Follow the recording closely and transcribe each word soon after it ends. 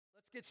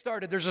Get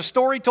started. There's a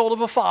story told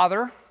of a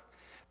father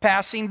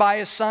passing by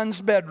his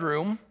son's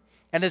bedroom,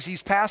 and as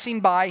he's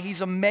passing by,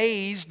 he's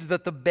amazed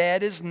that the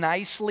bed is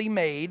nicely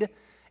made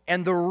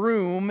and the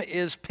room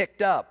is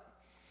picked up.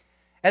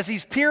 As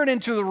he's peering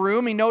into the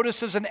room, he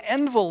notices an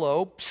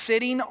envelope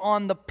sitting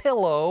on the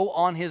pillow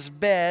on his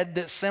bed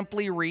that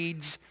simply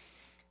reads,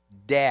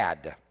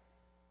 "Dad."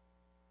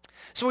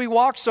 So he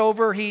walks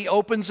over, he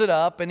opens it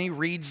up, and he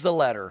reads the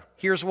letter.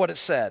 Here's what it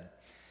said.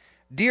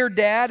 "Dear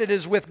Dad, it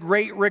is with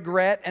great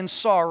regret and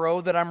sorrow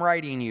that I'm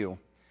writing you.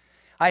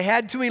 I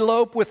had to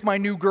elope with my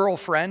new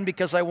girlfriend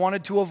because I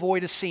wanted to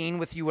avoid a scene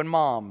with you and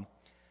Mom.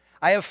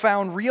 I have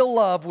found real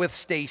love with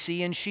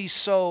Stacy, and she's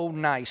so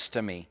nice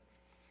to me.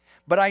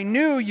 But I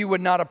knew you would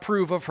not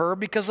approve of her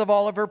because of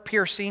all of her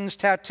piercings,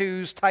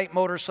 tattoos, tight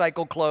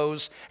motorcycle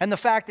clothes, and the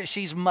fact that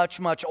she's much,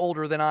 much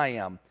older than I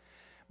am.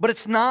 But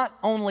it's not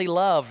only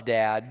love,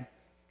 Dad.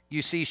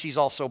 You see, she's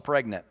also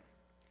pregnant.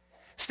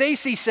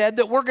 Stacy said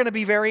that we're going to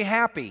be very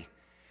happy.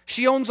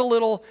 She owns a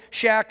little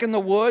shack in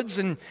the woods,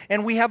 and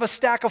we have a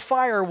stack of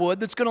firewood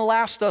that's going to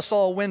last us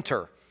all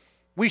winter.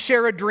 We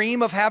share a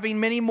dream of having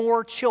many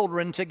more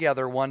children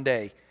together one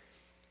day.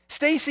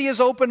 Stacy has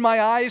opened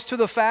my eyes to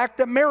the fact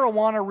that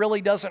marijuana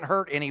really doesn't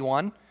hurt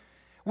anyone.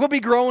 We'll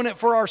be growing it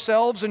for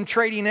ourselves and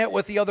trading it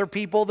with the other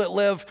people that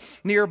live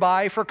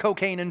nearby for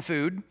cocaine and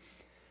food.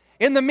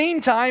 In the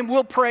meantime,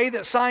 we'll pray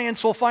that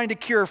science will find a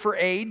cure for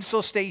AIDS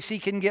so Stacy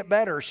can get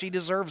better. She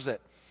deserves it.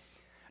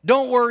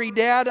 Don't worry,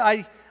 Dad.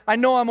 I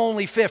know I'm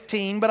only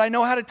 15, but I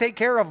know how to take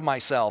care of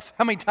myself."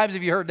 How many times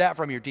have you heard that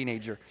from your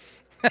teenager?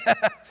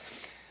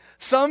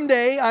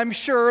 "Someday, I'm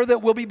sure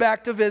that we'll be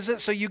back to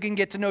visit so you can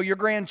get to know your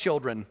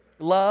grandchildren.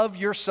 Love,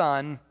 your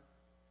son,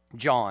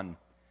 John.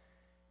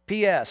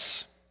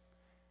 P.S.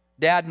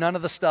 Dad, none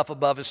of the stuff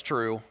above is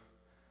true.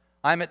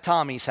 I'm at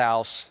Tommy's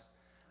house.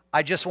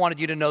 I just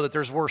wanted you to know that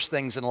there's worse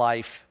things in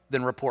life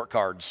than report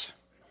cards.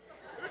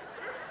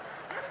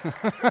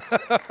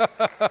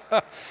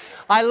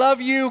 I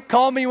love you.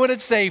 Call me when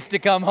it's safe to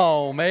come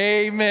home."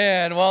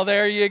 Amen. Well,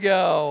 there you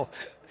go.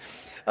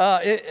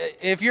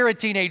 If you're a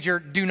teenager,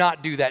 do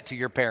not do that to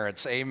your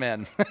parents.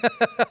 Amen.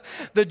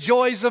 The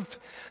joys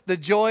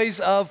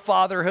of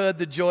fatherhood,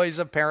 the joys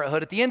of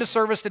parenthood. At the end of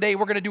service today,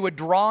 we're going to do a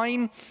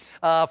drawing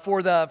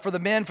for the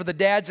men, for the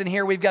dads in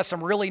here. We've got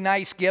some really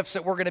nice gifts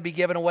that we're going to be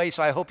giving away,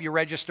 so I hope you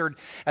registered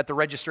at the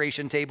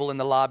registration table in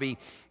the lobby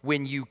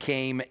when you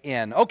came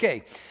in.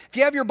 Okay, if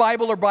you have your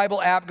Bible or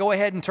Bible app, go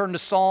ahead and turn to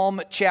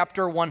Psalm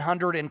chapter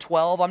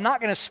 112. I'm not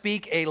going to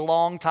speak a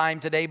long time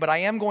today, but I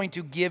am going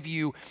to give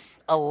you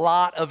a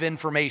lot of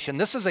information.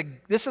 This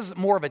is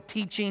more of a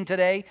teaching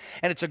today,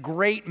 and it's a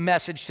great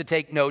message to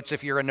take notes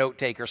if you're a note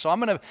taker. So I'm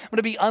going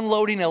to be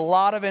unloading a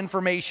lot of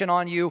information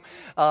on you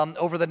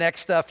over the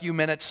next few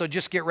minutes, so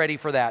just get ready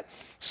for that.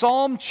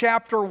 Psalm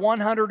chapter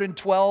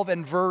 112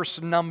 and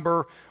verse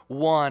number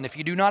 1. If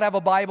you do not have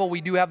a Bible,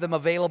 we do have them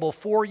available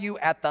for you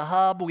at the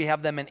hub. We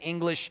have them in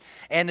English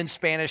and in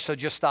Spanish, so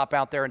just stop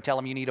out there and tell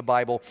them you need a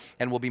Bible,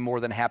 and we'll be more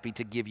than happy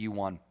to give you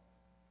one.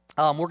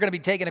 We're going to be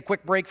taking a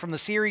quick break from the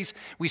series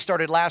we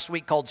started last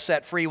week called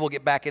Set Free. We'll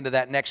get back into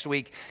that next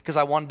week because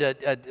I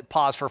wanted to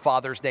pause for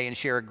Father's Day and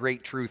share a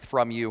great truth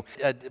from you.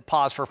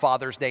 Pause for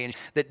Father's Day and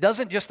that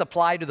doesn't just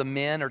apply to the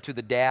men or to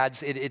the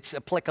dads. It's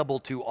applicable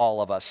to all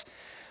of us.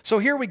 So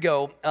here we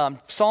go.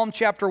 Psalm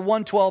chapter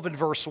 112 and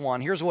verse 1.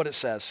 Here's what it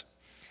says.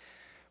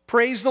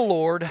 "Praise the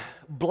Lord.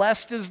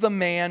 Blessed is the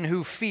man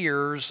who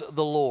fears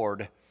the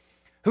Lord,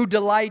 who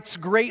delights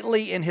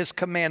greatly in his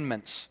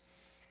commandments.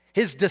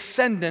 His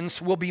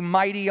descendants will be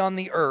mighty on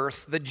the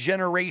earth. The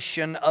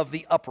generation of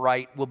the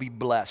upright will be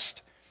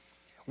blessed.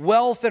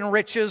 Wealth and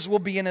riches will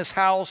be in his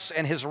house,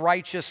 and his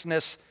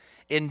righteousness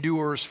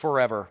endures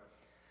forever.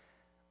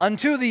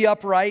 Unto the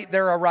upright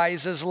there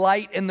arises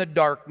light in the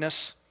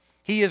darkness.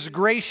 He is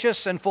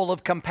gracious and full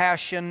of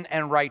compassion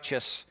and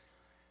righteous."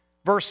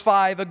 Verse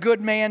 5, "A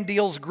good man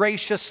deals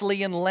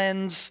graciously and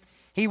lends.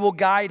 He will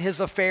guide his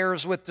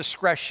affairs with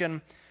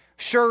discretion.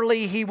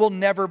 Surely he will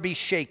never be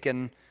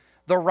shaken.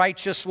 The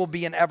righteous will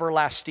be an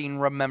everlasting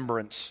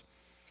remembrance.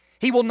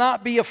 He will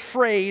not be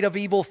afraid of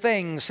evil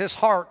things. His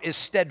heart is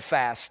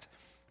steadfast,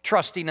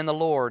 trusting in the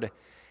Lord.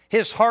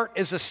 His heart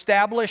is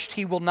established.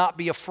 He will not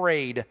be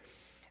afraid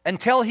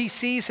until he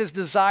sees his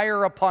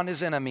desire upon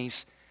his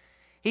enemies.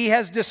 He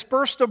has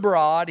dispersed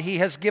abroad. He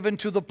has given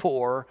to the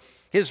poor.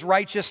 His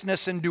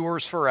righteousness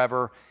endures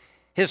forever.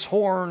 His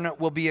horn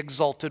will be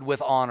exalted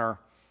with honor.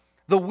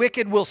 The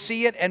wicked will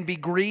see it and be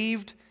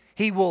grieved.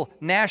 He will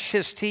gnash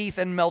his teeth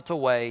and melt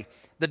away.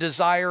 The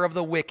desire of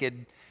the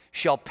wicked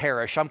shall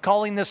perish." I'm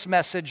calling this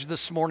message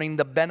this morning,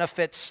 "The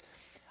Benefits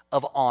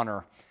of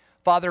Honor."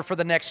 Father, for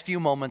the next few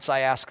moments,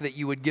 I ask that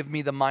you would give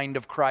me the mind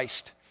of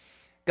Christ.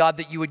 God,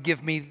 that you would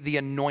give me the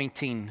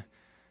anointing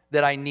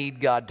that I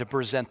need, God, to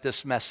present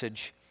this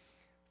message.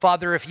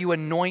 Father, if you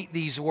anoint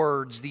these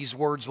words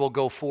will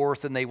go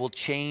forth and they will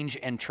change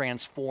and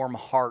transform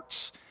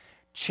hearts.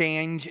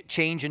 Change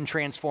and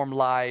transform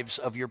lives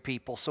of your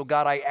people. So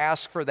God, I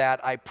ask for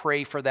that. I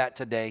pray for that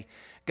today.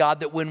 God,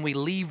 that when we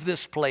leave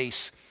this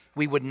place,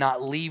 we would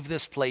not leave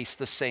this place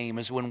the same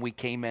as when we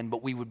came in,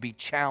 but we would be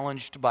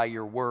challenged by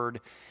your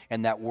word,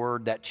 and that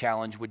word, that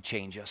challenge would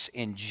change us.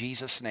 In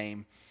Jesus'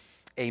 name,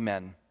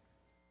 amen.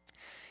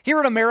 Here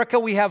in America,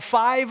 we have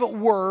 5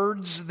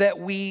 words that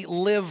we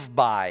live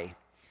by.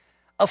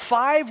 A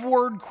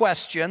 5-word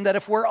question that,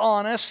 if we're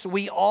honest,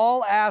 we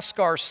all ask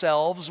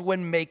ourselves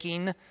when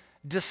making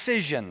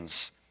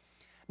decisions.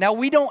 Now,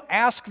 we don't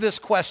ask this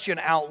question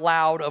out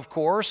loud, of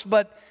course,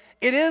 but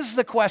it is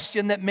the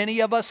question that many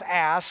of us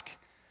ask,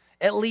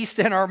 at least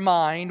in our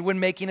mind, when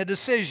making a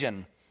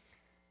decision.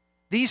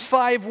 These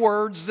 5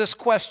 words, this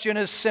question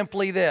is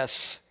simply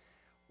this: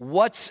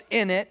 what's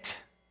in it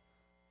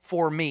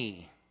for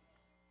me?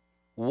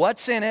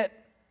 What's in it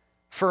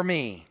for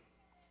me?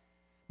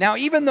 Now,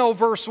 even though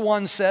verse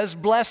 1 says,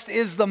 blessed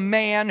is the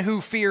man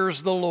who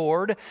fears the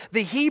Lord,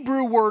 the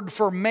Hebrew word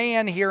for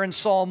man here in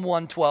Psalm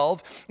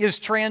 112 is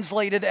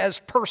translated as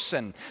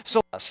person.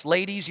 So,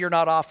 ladies, you're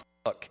not off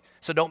the hook,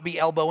 so don't be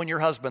elbowing your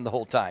husband the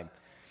whole time.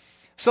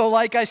 So,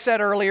 like I said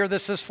earlier,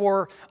 this is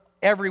for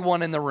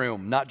everyone in the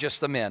room, not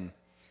just the men.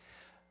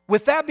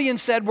 With that being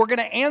said, we're going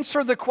to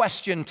answer the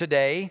question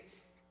today,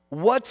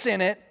 what's in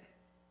it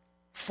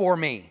for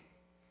me?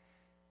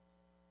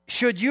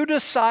 Should you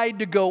decide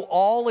to go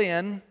all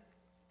in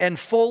and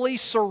fully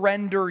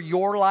surrender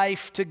your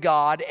life to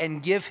God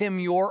and give Him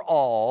your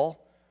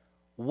all,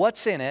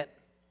 what's in it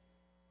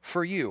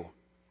for you?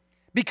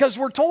 Because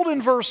we're told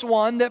in verse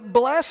 1 that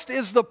blessed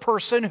is the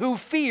person who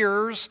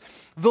fears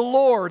the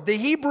Lord. The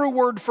Hebrew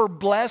word for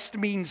blessed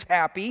means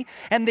happy,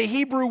 and the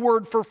Hebrew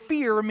word for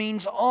fear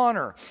means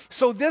honor.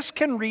 So this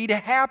can read,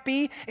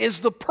 happy is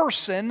the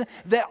person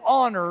that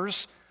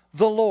honors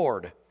the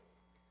Lord.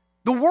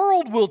 The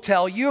world will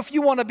tell you, if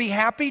you want to be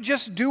happy,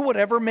 just do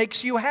whatever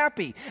makes you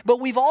happy. But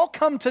we've all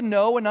come to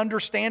know and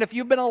understand, if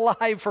you've been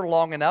alive for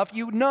long enough,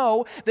 you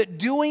know that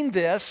doing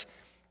this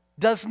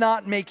does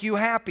not make you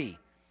happy.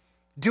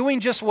 Doing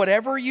just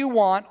whatever you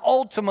want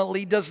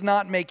ultimately does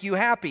not make you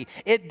happy.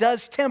 It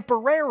does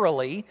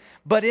temporarily,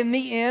 but in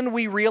the end,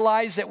 we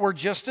realize that we're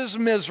just as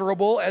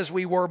miserable as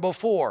we were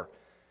before.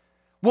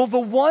 Well,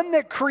 the one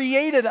that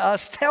created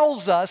us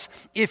tells us,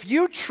 if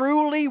you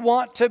truly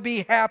want to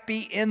be happy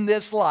in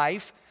this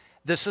life,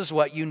 this is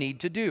what you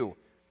need to do.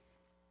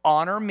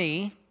 Honor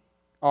me,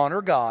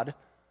 honor God,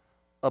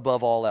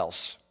 above all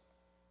else.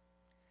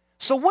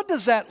 So what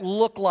does that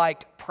look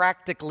like,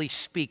 practically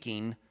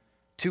speaking,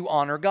 to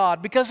honor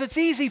God? Because it's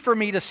easy for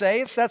me to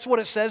say, that's what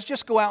it says,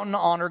 just go out and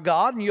honor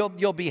God and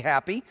you'll be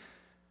happy.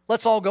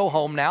 Let's all go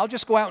home now,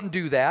 just go out and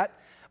do that.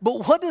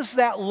 But what does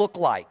that look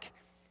like?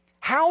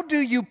 How do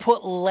you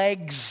put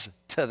legs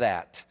to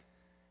that?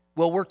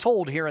 Well, we're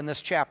told here in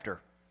this chapter.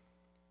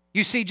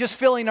 You see, just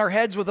filling our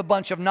heads with a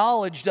bunch of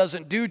knowledge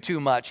doesn't do too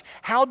much.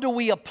 How do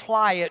we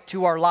apply it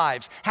to our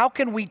lives? How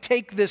can we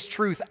take this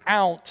truth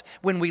out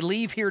when we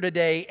leave here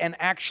today and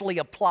actually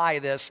apply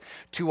this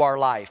to our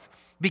life?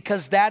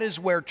 Because that is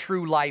where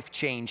true life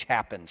change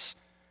happens.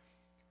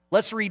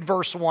 Let's read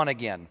verse 1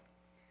 again.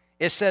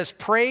 It says,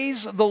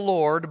 praise the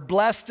Lord,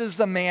 blessed is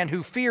the man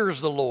who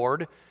fears the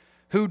Lord,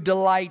 who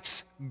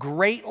delights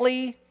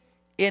greatly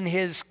in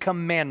His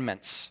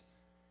commandments.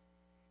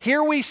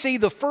 Here we see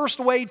the first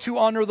way to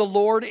honor the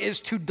Lord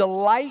is to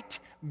delight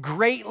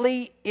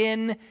greatly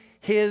in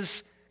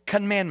His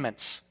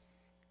commandments.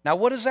 Now,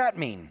 what does that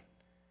mean?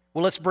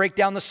 Well, let's break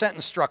down the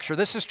sentence structure.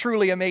 This is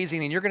truly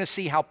amazing, and you're going to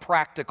see how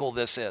practical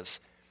this is.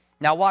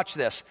 Now, watch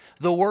this.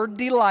 The word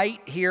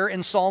delight here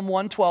in Psalm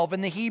 112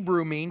 in the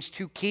Hebrew means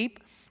to keep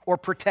or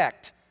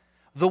protect.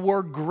 The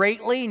word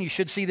greatly, and you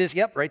should see this,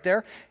 yep, right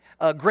there.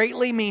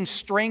 Greatly means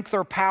strength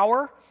or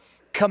power.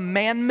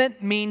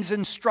 Commandment means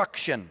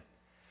instruction.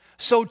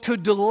 So to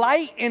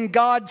delight in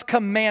God's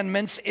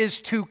commandments is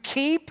to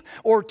keep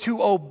or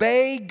to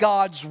obey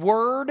God's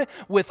word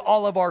with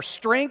all of our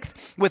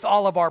strength, with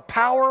all of our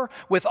power,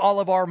 with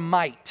all of our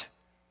might.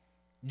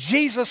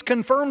 Jesus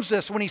confirms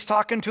this when He's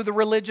talking to the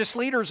religious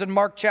leaders in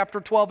Mark chapter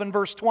 12 and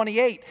verse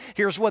 28.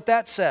 Here's what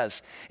that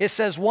says. It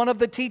says, one of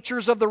the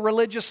teachers of the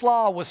religious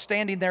law was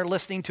standing there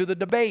listening to the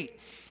debate.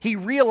 He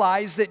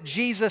realized that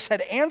Jesus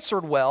had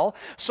answered well,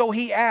 so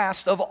he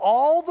asked, of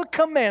all the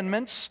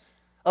commandments,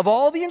 of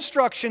all the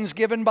instructions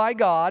given by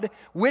God,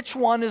 which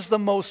one is the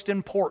most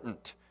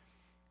important?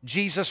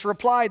 Jesus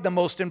replied, the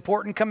most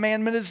important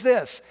commandment is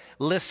this: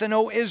 listen,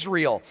 O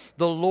Israel,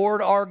 the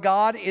Lord our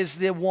God is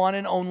the one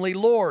and only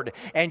Lord,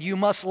 and you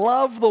must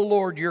love the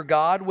Lord your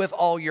God with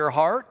all your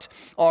heart,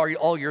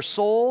 all your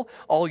soul,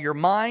 all your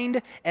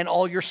mind, and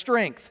all your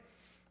strength.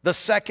 The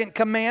second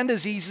command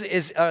is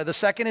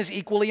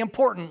equally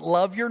important: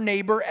 love your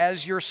neighbor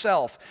as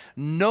yourself.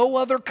 No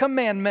other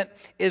commandment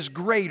is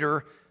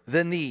greater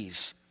than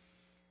these.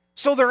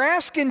 So they're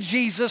asking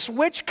Jesus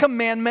which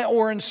commandment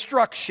or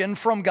instruction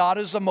from God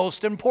is the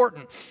most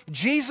important.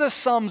 Jesus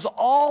sums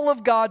all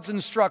of God's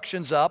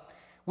instructions up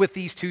with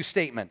these two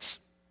statements.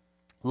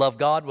 Love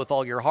God with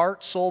all your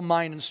heart, soul,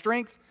 mind, and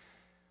strength.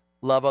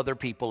 Love other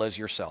people as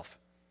yourself.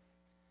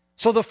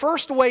 So the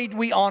first way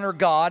we honor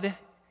God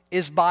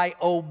is by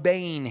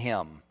obeying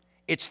Him.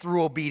 It's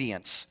through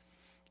obedience.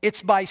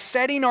 It's by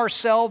setting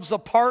ourselves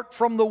apart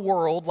from the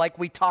world like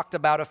we talked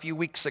about a few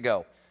weeks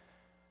ago.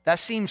 That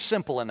seems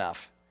simple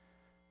enough.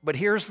 But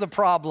here's the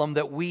problem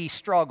that we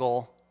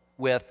struggle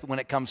with when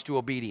it comes to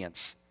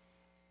obedience.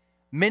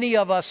 Many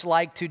of us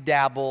like to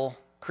dabble,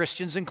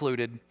 Christians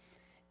included,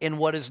 in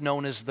what is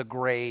known as the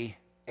gray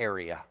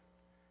area.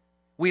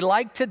 We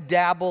like to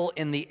dabble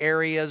in the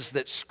areas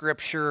that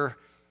Scripture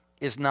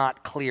is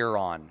not clear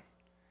on.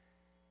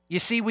 You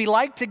see, we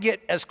like to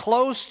get as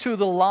close to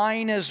the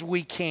line as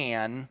we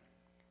can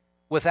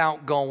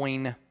without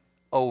going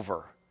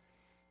over.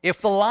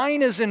 If the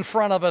line is in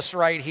front of us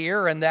right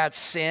here and that's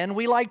sin,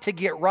 we like to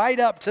get right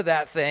up to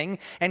that thing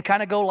and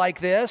kind of go like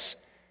this.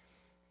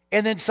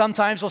 And then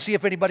sometimes we'll see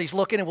if anybody's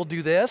looking and we'll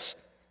do this.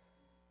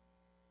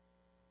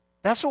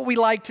 That's what we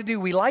like to do.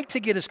 We like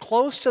to get as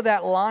close to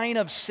that line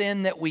of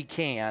sin that we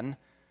can,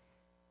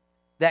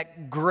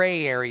 that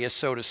gray area,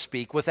 so to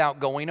speak, without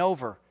going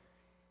over.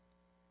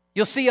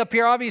 You'll see up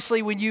here,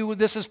 obviously,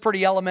 this is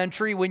pretty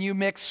elementary, when you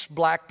mix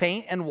black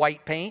paint and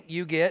white paint,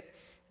 you get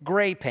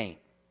gray paint.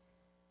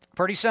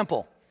 Pretty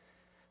simple.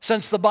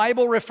 Since the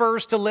Bible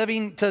refers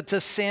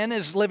to sin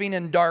as living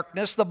in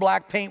darkness, the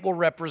black paint will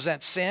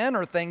represent sin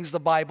or things the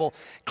Bible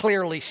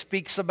clearly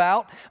speaks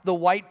about. The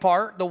white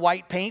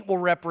paint will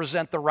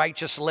represent the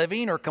righteous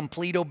living or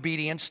complete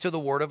obedience to the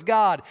Word of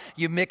God.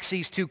 You mix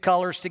these two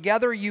colors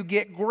together, you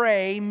get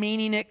gray,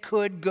 meaning it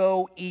could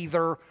go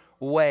either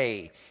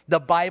way. The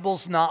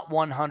Bible's not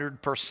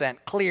 100%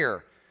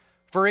 clear.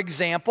 For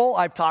example,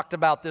 I've talked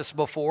about this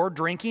before,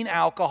 drinking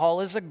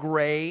alcohol is a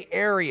gray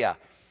area.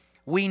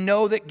 We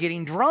know that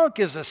getting drunk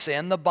is a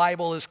sin. The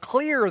Bible is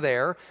clear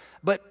there.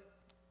 But,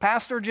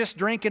 Pastor, just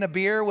drinking a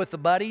beer with the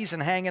buddies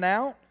and hanging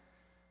out?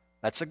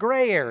 That's a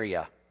gray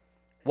area.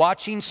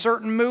 Watching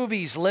certain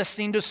movies,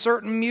 listening to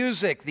certain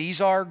music,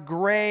 these are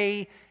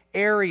gray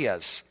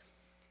areas.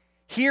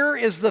 Here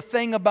is the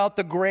thing about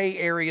the gray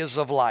areas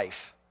of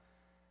life.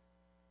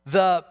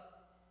 The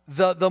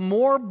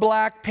more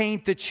black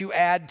paint that you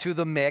add to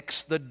the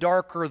mix, the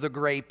darker the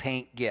gray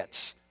paint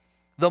gets.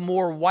 The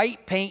more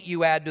white paint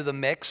you add to the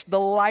mix, the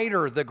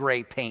lighter the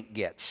gray paint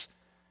gets.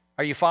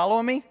 Are you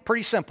following me?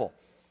 Pretty simple.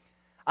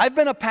 I've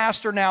been a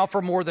pastor now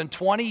for more than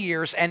 20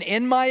 years, and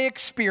in my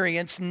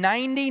experience,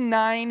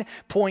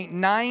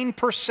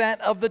 99.9%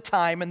 of the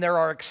time, and there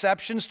are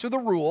exceptions to the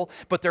rule,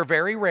 but they're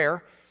very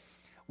rare,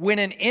 when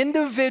an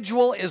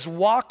individual is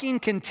walking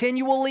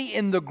continually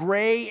in the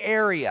gray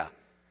area,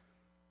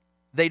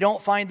 they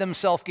don't find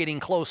themselves getting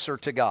closer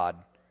to God.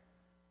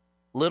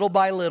 Little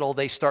by little,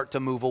 they start to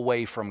move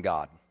away from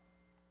God.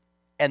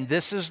 And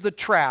this is the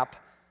trap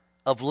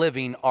of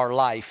living our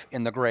life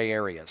in the gray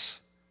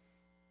areas.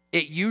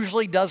 It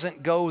usually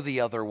doesn't go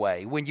the other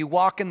way. When you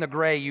walk in the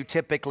gray, you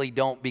typically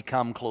don't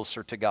become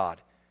closer to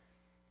God.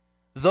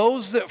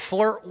 Those that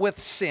flirt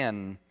with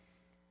sin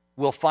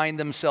will find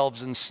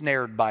themselves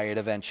ensnared by it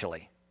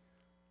eventually.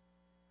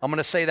 I'm going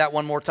to say that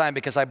one more time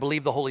because I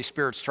believe the Holy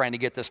Spirit's trying to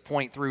get this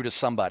point through to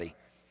somebody.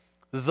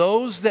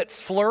 Those that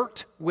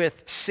flirt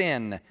with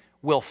sin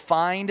will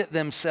find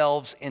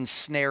themselves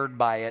ensnared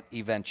by it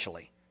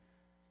eventually.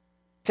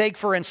 Take,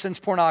 for instance,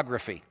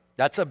 pornography.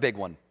 That's a big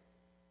one.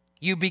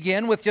 You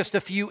begin with just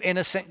a few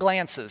innocent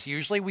glances.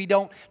 Usually we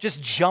don't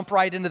just jump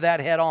right into that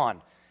head on.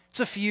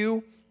 It's a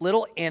few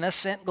little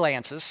innocent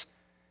glances.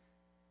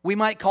 We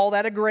might call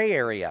that a gray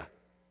area.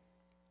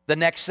 The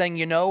next thing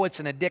you know, it's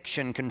an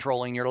addiction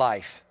controlling your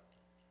life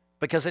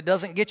because it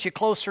doesn't get you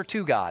closer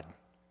to God.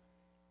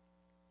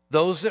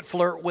 Those that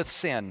flirt with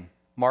sin,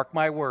 mark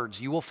my words,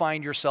 you will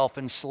find yourself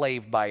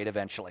enslaved by it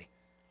eventually.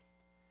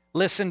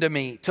 Listen to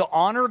me. To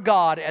honor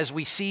God, as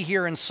we see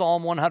here in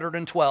Psalm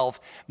 112,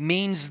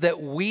 means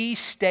that we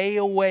stay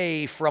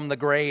away from the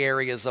gray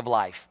areas of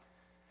life.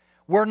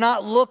 We're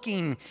not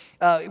looking,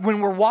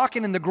 when we're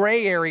walking in the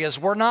gray areas,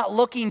 we're not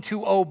looking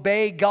to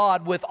obey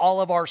God with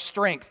all of our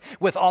strength,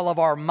 with all of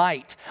our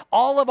might.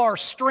 All of our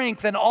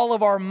strength and all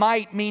of our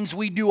might means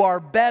we do our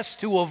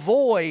best to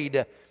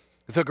avoid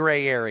the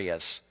gray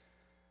areas.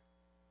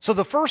 So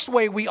the first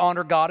way we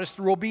honor God is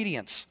through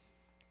obedience.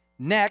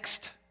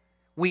 Next,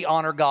 we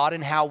honor God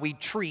in how we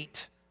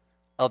treat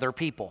other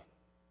people.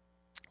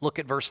 Look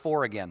at verse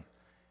 4 again.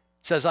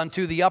 It says,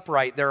 "Unto the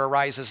upright there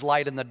arises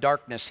light in the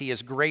darkness. He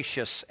is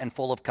gracious and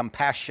full of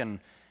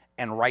compassion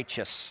and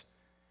righteous."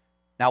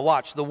 Now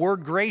watch, the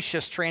word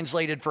gracious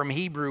translated from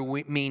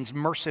Hebrew means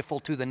merciful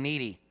to the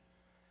needy.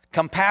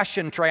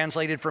 Compassion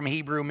translated from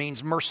Hebrew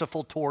means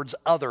merciful towards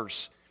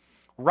others.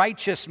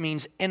 Righteous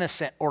means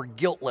innocent or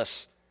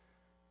guiltless.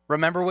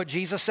 Remember what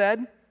Jesus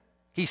said?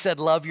 He said,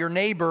 love your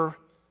neighbor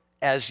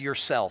as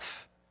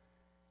yourself.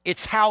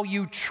 It's how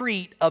you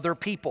treat other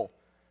people.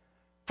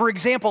 For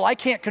example, I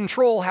can't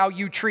control how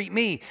you treat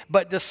me,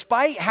 but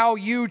despite how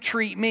you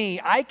treat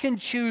me, I can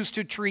choose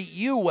to treat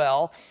you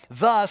well,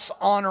 thus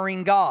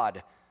honoring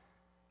God.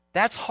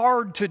 That's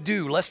hard to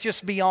do. Let's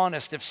just be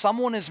honest. If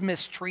someone is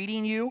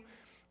mistreating you,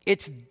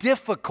 it's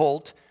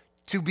difficult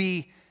to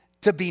be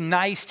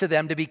nice to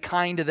them, to be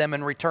kind to them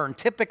in return.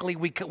 Typically,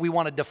 we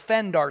want to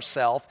defend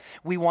ourselves.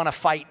 We want to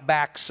fight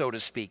back, so to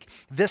speak.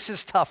 This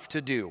is tough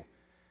to do.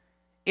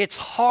 It's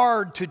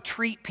hard to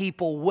treat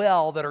people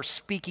well that are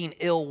speaking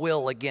ill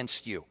will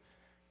against you.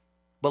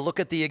 But look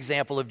at the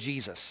example of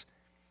Jesus.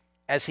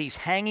 As he's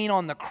hanging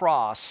on the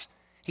cross,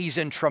 he's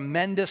in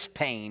tremendous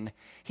pain.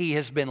 He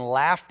has been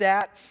laughed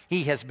at.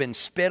 He has been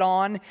spit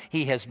on.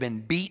 He has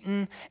been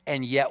beaten.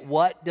 And yet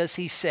what does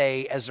he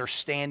say as they're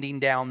standing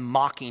down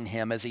mocking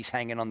him as he's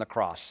hanging on the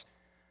cross?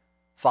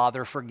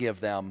 Father, forgive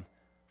them,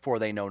 for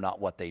they know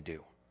not what they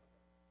do.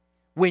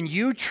 When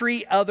you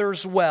treat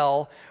others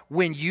well,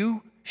 when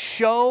you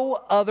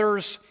show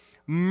others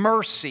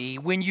mercy,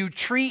 when you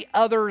treat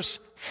others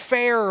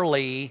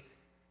fairly,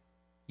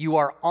 you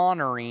are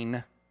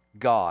honoring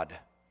God.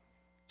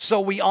 So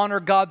we honor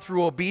God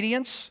through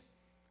obedience.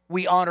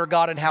 We honor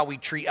God in how we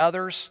treat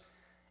others.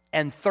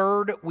 And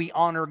third, we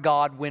honor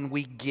God when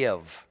we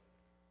give.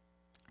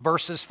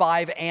 Verses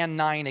 5 and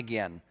 9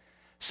 again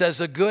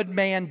says, a good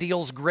man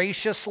deals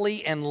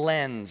graciously and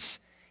lends.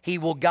 He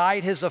will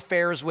guide his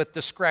affairs with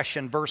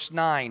discretion. Verse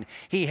 9,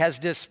 he has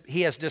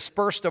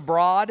dispersed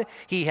abroad.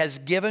 He has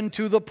given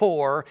to the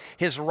poor.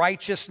 His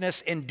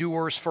righteousness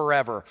endures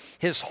forever.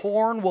 His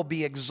horn will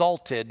be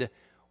exalted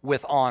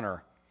with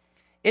honor.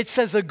 It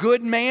says a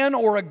good man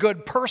or a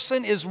good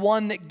person is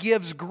one that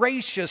gives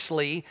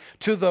graciously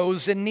to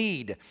those in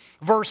need.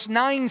 Verse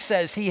 9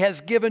 says he has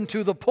given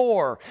to the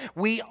poor.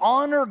 We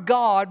honor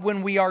God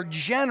when we are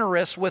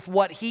generous with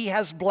what he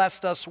has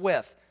blessed us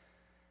with.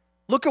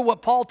 Look at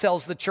what Paul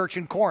tells the church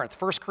in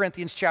Corinth, 1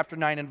 Corinthians chapter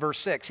 9 and verse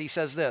 6. He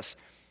says this,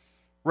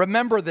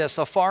 remember this,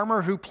 a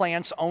farmer who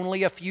plants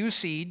only a few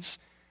seeds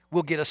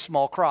will get a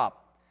small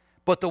crop,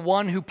 but the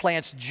one who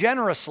plants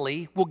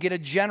generously will get a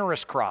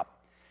generous crop.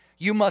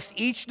 You must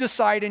each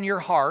decide in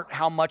your heart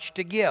how much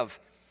to give,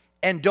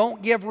 and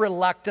don't give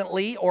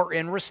reluctantly or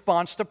in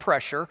response to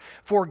pressure,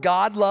 for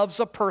God loves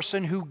a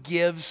person who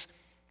gives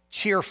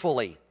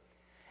cheerfully.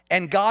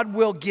 And God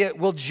will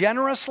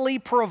generously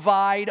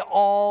provide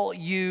all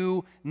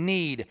you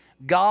need.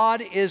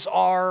 God is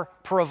our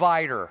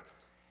provider.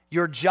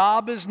 Your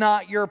job is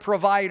not your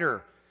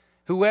provider.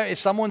 If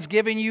someone's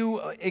giving you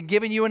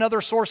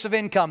another source of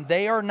income,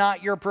 they are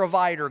not your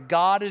provider.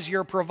 God is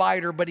your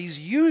provider, but he's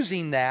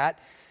using that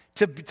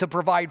to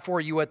provide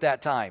for you at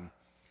that time.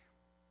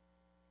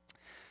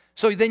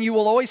 So then you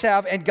will always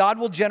have, and God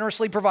will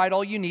generously provide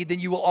all you need,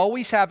 then you will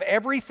always have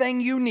everything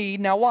you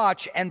need, now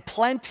watch, and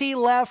plenty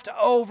left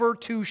over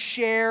to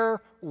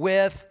share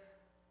with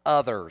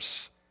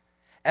others.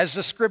 As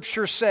the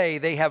scriptures say,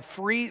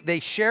 they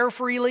share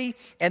freely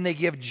and they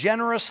give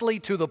generously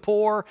to the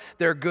poor.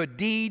 Their good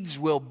deeds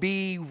will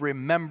be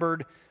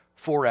remembered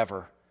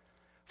forever.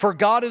 For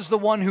God is the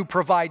one who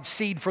provides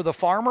seed for the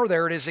farmer,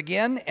 there it is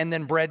again, and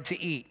then bread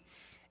to eat.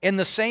 In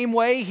the same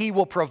way, he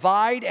will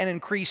provide and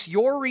increase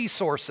your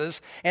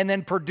resources and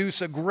then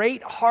produce a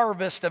great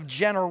harvest of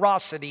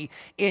generosity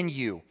in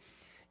you.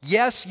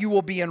 Yes, you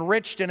will be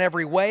enriched in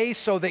every way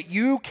so that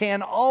you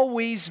can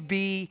always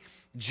be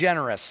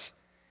generous.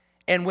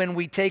 And when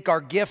we take our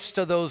gifts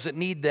to those that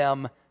need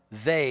them,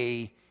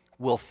 they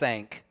will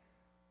thank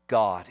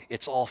God.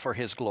 It's all for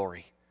his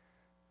glory.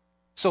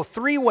 So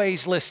 3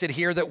 ways listed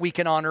here that we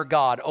can honor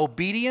God: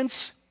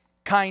 obedience,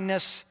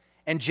 kindness,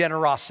 and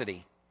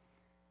generosity.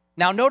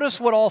 Now notice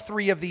what all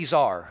 3 of these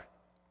are.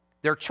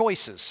 They're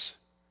choices.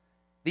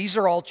 These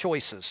are all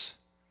choices.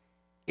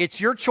 It's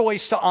your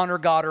choice to honor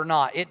God or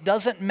not. It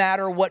doesn't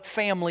matter what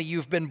family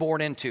you've been born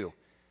into.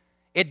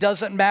 It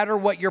doesn't matter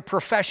what your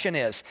profession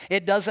is.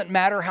 It doesn't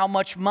matter how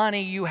much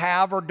money you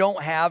have or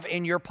don't have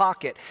in your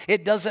pocket.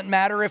 It doesn't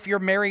matter if you're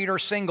married or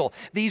single.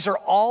 These are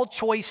all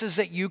choices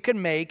that you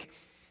can make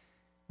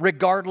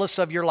regardless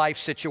of your life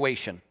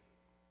situation.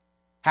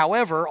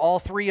 However, all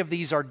 3 of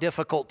these are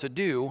difficult to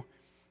do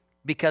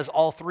because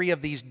all 3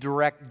 of these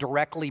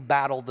directly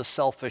battle the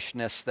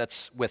selfishness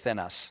that's within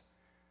us.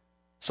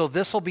 So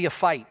this will be a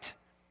fight.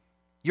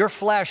 Your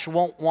flesh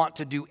won't want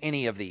to do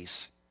any of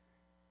these.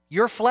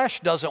 Your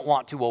flesh doesn't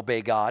want to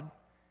obey God.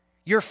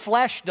 Your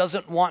flesh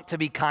doesn't want to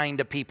be kind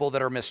to people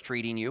that are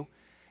mistreating you.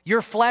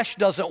 Your flesh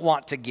doesn't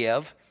want to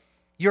give.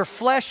 Your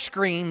flesh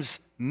screams,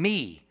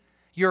 me.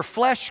 Your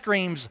flesh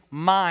screams,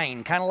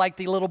 mine, kind of like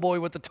the little boy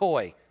with the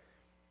toy.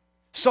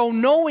 So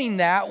knowing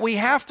that, we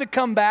have to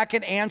come back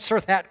and answer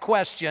that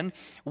question,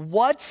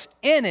 what's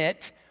in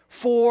it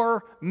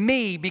for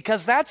me?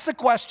 Because that's the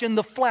question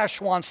the flesh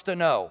wants to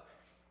know.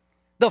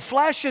 The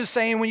flesh is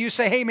saying, when you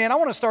say, hey man, I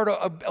want to start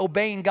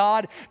obeying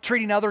God,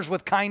 treating others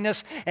with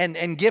kindness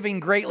and giving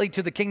greatly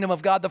to the kingdom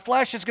of God, the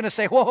flesh is going to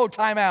say, whoa,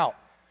 time out.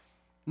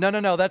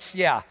 No, that's,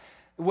 yeah.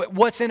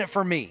 What's in it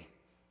for me?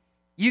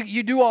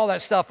 You do all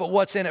that stuff, but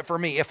what's in it for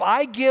me? If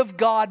I give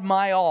God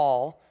my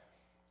all,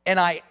 and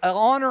I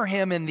honor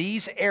him in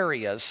these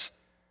areas,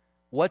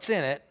 what's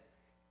in it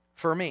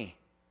for me?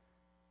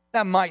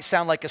 That might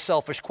sound like a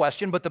selfish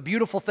question, but the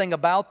beautiful thing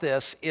about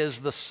this is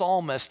the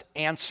psalmist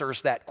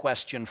answers that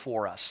question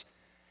for us.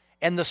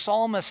 And the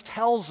psalmist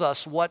tells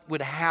us what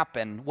would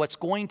happen, what's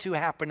going to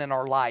happen in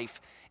our life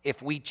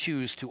if we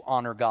choose to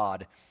honor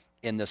God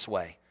in this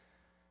way.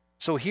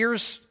 So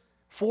here's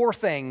 4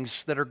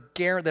 things that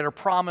are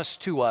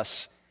promised to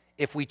us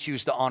if we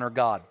choose to honor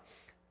God.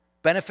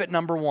 Benefit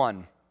number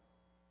 1,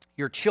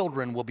 your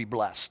children will be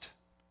blessed.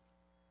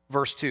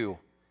 Verse 2,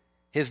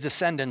 his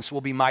descendants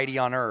will be mighty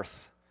on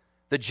earth.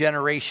 The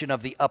generation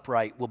of the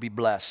upright will be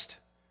blessed.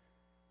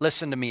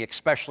 Listen to me,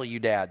 especially you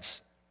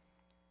dads.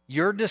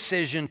 Your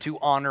decision to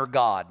honor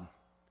God,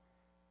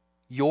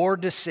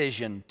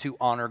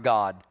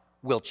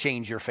 will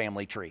change your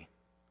family tree.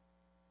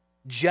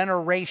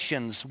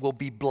 Generations will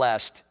be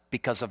blessed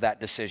because of that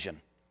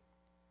decision.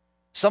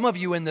 Some of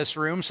you in this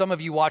room, some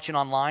of you watching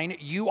online,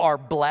 you are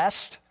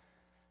blessed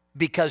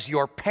because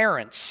your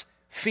parents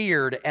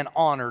feared and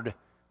honored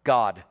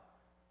God.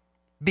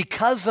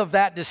 Because of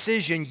that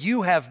decision,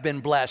 you have been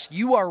blessed.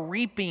 You are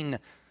reaping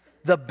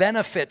the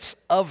benefits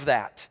of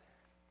that.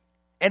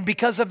 And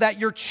because of that,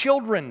 your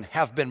children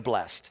have been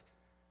blessed.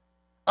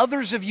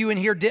 Others of you in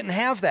here didn't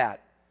have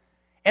that.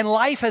 And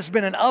life has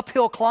been an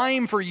uphill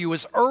climb for you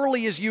as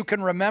early as you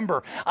can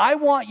remember. I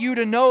want you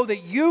to know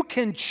that you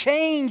can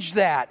change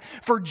that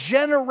for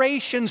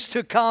generations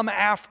to come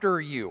after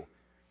you.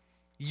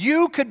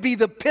 You could be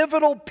the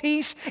pivotal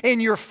piece in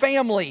your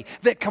family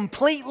that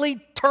completely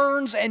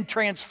turns and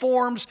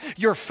transforms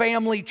your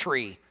family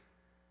tree.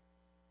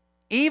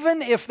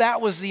 Even if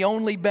that was the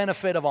only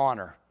benefit of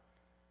honor,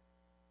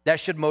 that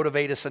should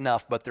motivate us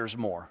enough, but there's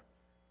more.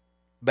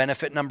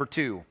 Benefit number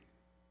 2,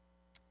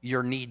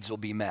 your needs will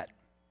be met.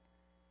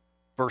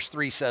 Verse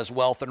 3 says,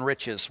 wealth and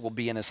riches will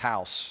be in his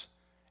house,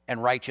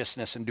 and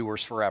righteousness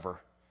endures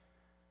forever.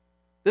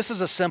 This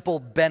is a simple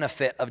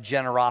benefit of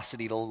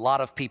generosity that a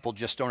lot of people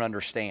just don't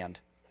understand,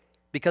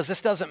 because this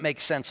doesn't make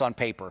sense on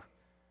paper.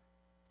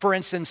 For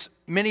instance,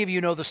 many of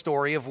you know the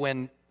story of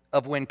when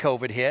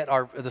COVID hit,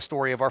 the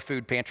story of our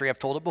food pantry. I've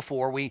told it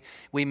before. We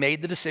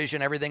made the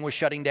decision, everything was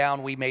shutting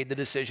down. We made the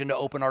decision to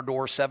open our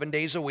doors 7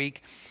 days a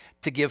week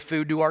to give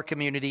food to our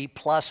community.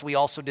 Plus, we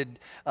also did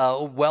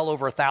well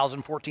over 1,000,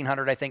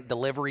 1,400, I think,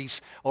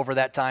 deliveries over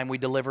that time. We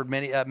delivered,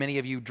 many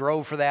of you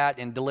drove for that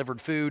and delivered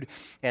food.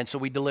 And so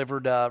we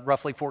delivered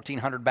roughly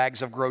 1,400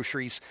 bags of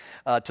groceries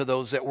to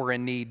those that were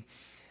in need.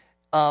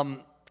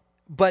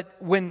 But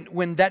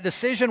when that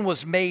decision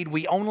was made,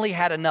 we only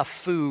had enough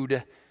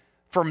food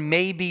for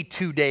maybe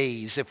 2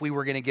 days if we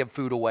were going to give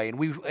food away. And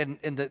we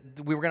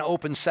were going to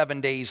open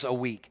 7 days a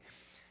week.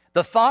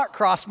 The thought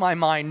crossed my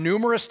mind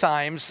numerous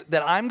times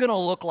that I'm going to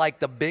look like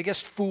the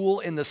biggest fool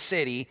in the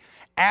city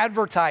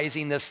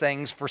advertising this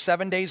thing for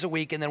 7 days a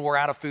week, and then we're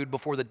out of food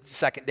before the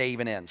second day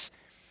even ends.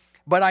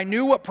 But I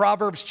knew what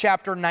Proverbs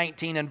chapter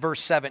 19 and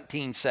verse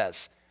 17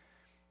 says.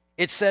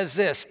 It says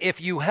this, if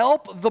you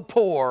help the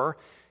poor,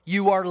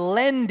 you are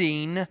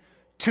lending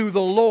to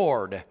the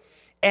Lord,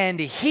 and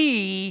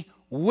he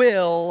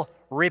will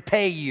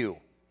repay you.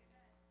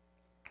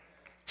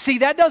 See,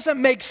 that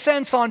doesn't make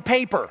sense on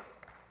paper.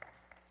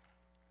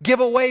 Give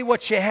away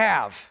what you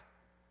have.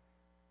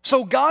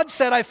 So God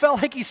said, I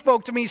felt like he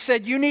spoke to me, he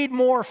said, you need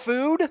more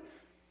food?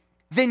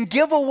 Then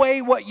give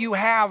away what you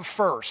have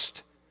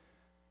first.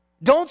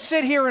 Don't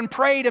sit here and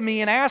pray to me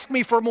and ask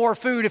me for more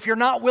food if you're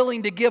not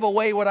willing to give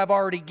away what I've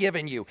already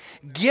given you.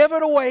 Give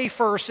it away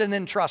first and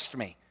then trust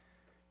me.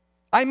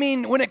 I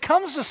mean, when it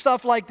comes to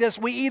stuff like this,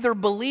 we either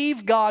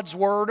believe God's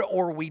word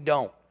or we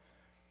don't.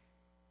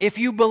 If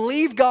you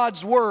believe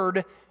God's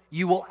word,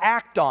 you will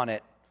act on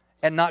it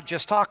and not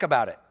just talk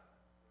about it.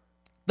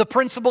 The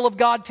principle of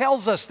God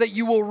tells us that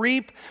you will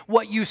reap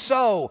what you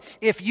sow.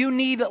 If you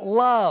need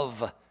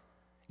love,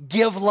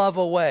 give love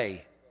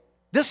away.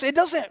 It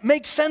doesn't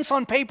make sense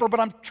on paper,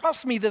 but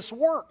trust me, this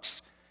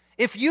works.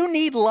 If you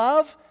need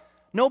love,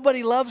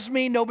 nobody loves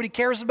me, nobody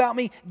cares about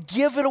me,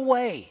 give it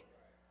away.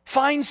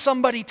 Find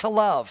somebody to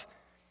love.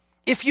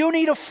 If you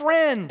need a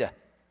friend,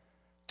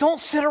 don't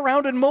sit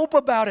around and mope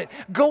about it.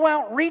 Go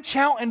out, reach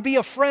out and be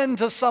a friend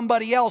to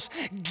somebody else.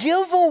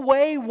 Give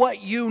away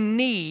what you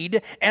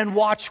need and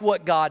watch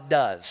what God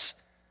does.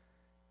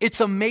 It's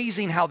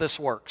amazing how this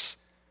works.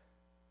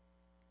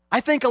 I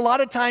think a lot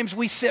of times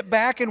we sit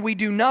back and we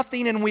do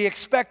nothing and we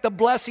expect the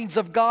blessings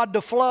of God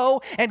to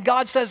flow, and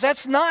God says,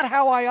 that's not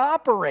how I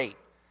operate.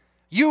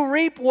 You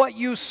reap what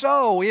you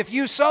sow. If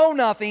you sow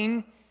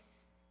nothing,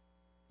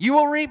 you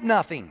will reap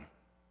nothing.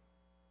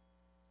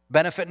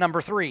 Benefit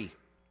number 3.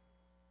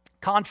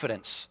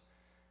 Confidence.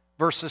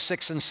 Verses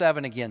 6 and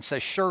 7 again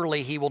says,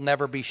 surely he will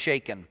never be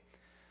shaken.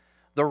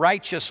 The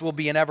righteous will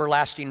be in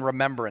everlasting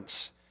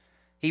remembrance.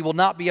 He will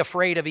not be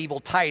afraid of evil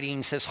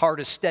tidings. His heart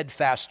is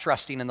steadfast,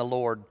 trusting in the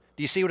Lord.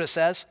 Do you see what it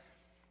says?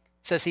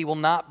 It says he will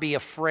not be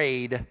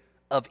afraid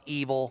of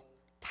evil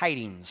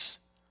tidings.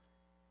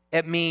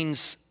 It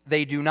means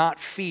they do not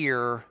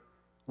fear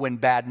when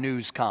bad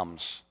news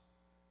comes.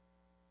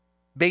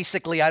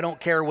 Basically, I don't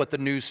care what the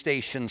news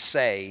stations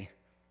say.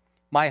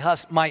 My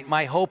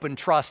hope and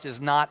trust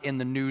is not in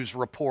the news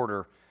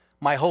reporter.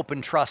 My hope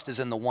and trust is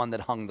in the one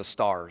that hung the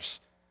stars.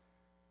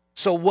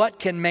 So what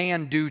can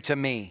man do to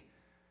me?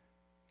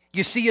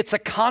 You see, it's a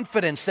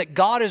confidence that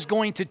God is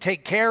going to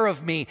take care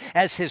of me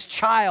as his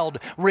child,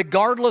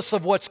 regardless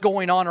of what's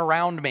going on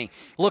around me.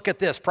 Look at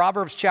this,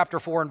 Proverbs chapter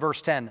 4 and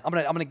verse 10. I'm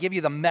going to give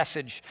you the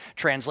Message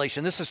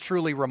translation. This is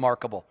truly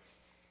remarkable.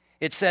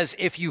 It says,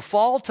 if you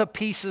fall to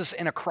pieces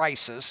in a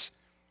crisis,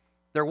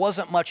 there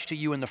wasn't much to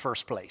you in the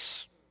first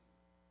place.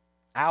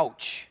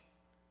 Ouch.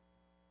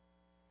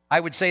 I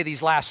would say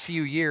these last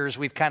few years,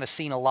 we've kind of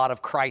seen a lot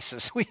of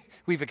crisis.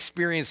 We've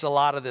experienced a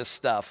lot of this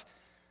stuff.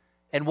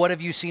 And what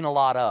have you seen a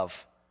lot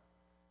of?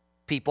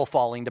 People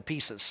falling to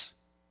pieces.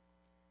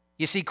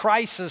 You see,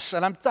 crisis,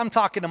 and I'm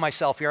talking to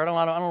myself here, I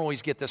don't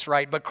always get this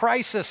right, but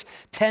crisis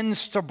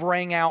tends to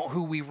bring out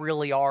who we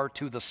really are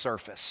to the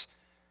surface.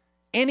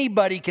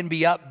 Anybody can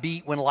be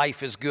upbeat when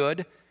life is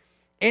good.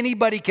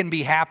 Anybody can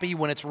be happy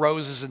when it's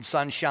roses and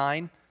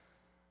sunshine.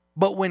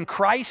 But when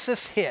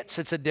crisis hits,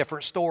 it's a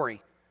different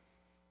story.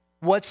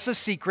 What's the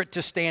secret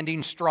to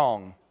standing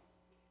strong?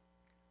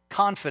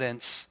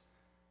 Confidence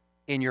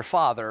in your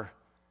Father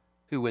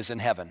who is in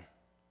heaven.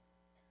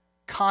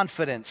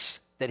 Confidence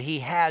that He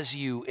has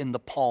you in the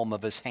palm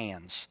of His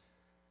hands.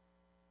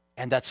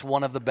 And that's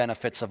one of the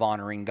benefits of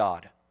honoring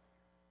God.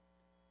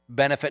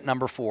 Benefit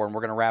number 4, and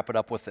we're going to wrap it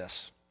up with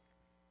this.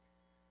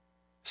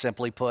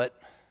 Simply put,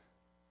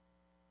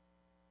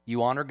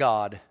 you honor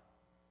God,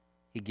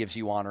 He gives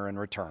you honor in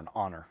return.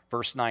 Honor.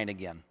 Verse 9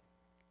 again.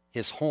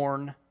 His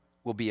horn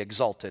will be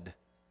exalted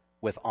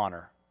with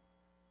honor.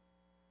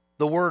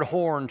 The word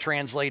horn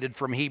translated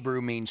from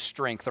Hebrew means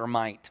strength or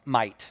might.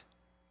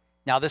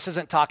 Now, this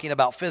isn't talking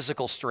about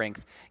physical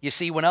strength. You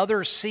see, when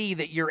others see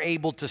that you're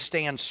able to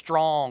stand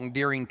strong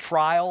during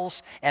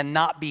trials and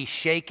not be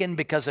shaken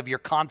because of your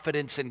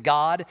confidence in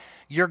God,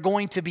 you're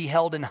going to be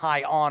held in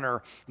high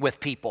honor with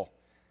people.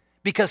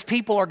 Because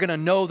people are going to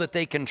know that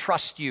they can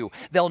trust you.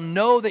 They'll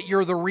know that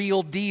you're the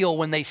real deal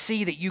when they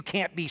see that you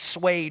can't be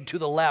swayed to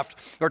the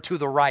left or to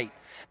the right.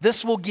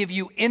 This will give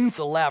you in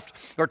the left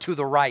or to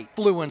the right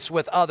influence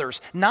with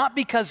others. Not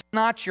because it's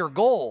not your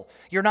goal.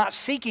 You're not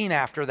seeking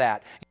after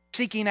that. You're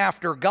seeking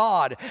after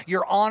God.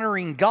 You're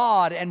honoring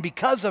God, and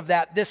because of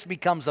that, this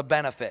becomes a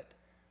benefit.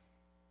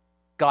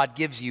 God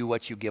gives you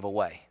what you give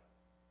away.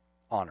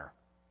 Honor.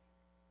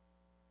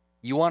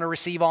 You want to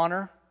receive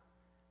honor?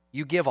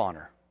 You give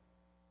honor.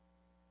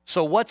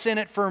 So what's in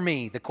it for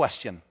me? The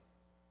question.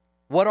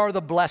 What are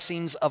the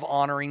blessings of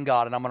honoring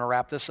God? And I'm going to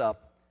wrap this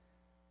up.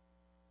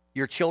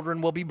 Your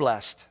children will be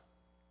blessed.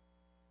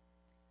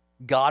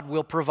 God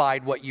will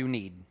provide what you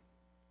need.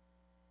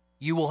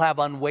 You will have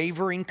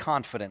unwavering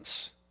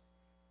confidence,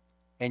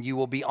 and you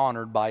will be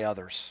honored by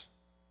others.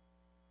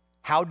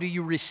 How do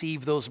you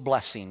receive those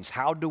blessings?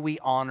 How do we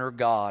honor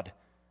God?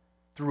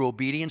 Through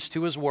obedience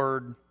to His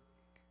word,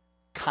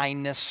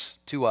 kindness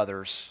to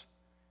others,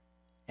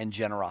 and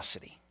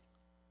generosity.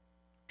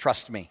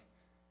 Trust me.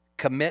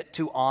 Commit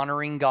to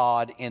honoring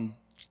God in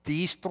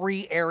these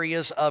 3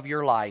 areas of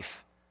your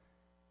life,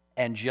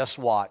 and just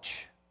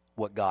watch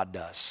what God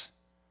does.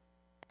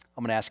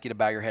 I'm going to ask you to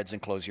bow your heads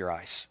and close your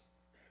eyes.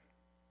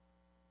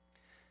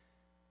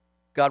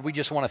 God, we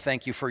just want to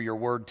thank you for your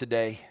word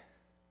today.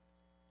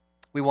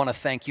 We want to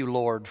thank you,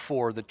 Lord,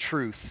 for the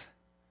truth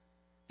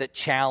that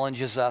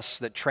challenges us,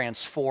 that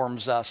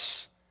transforms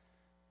us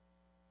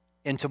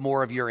into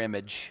more of your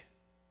image.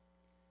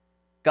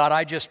 God,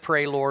 I just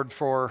pray, Lord,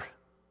 for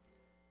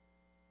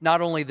not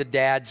only the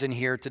dads in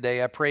here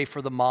today, I pray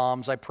for the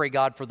moms. I pray,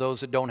 God, for those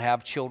that don't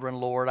have children,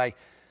 Lord. I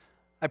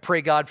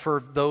pray, God,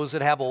 for those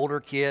that have older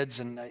kids,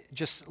 and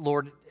just,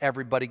 Lord,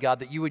 everybody, God,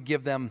 that you would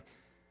give them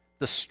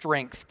the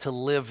strength to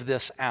live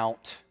this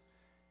out.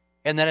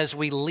 And that as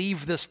we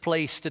leave this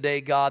place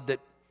today, God,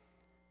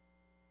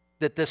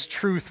 that this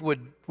truth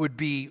would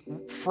be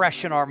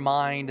fresh in our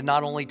mind,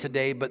 not only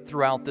today, but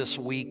throughout this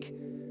week.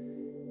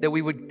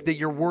 That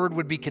your word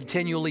would be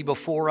continually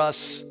before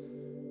us,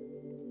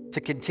 to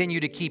continue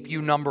to keep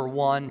you number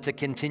one, to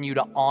continue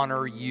to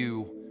honor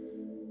you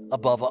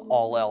above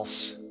all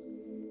else.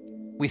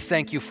 We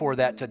thank you for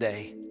that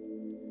today.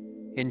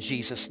 In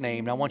Jesus'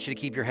 name. And I want you to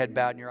keep your head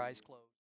bowed and your eyes closed.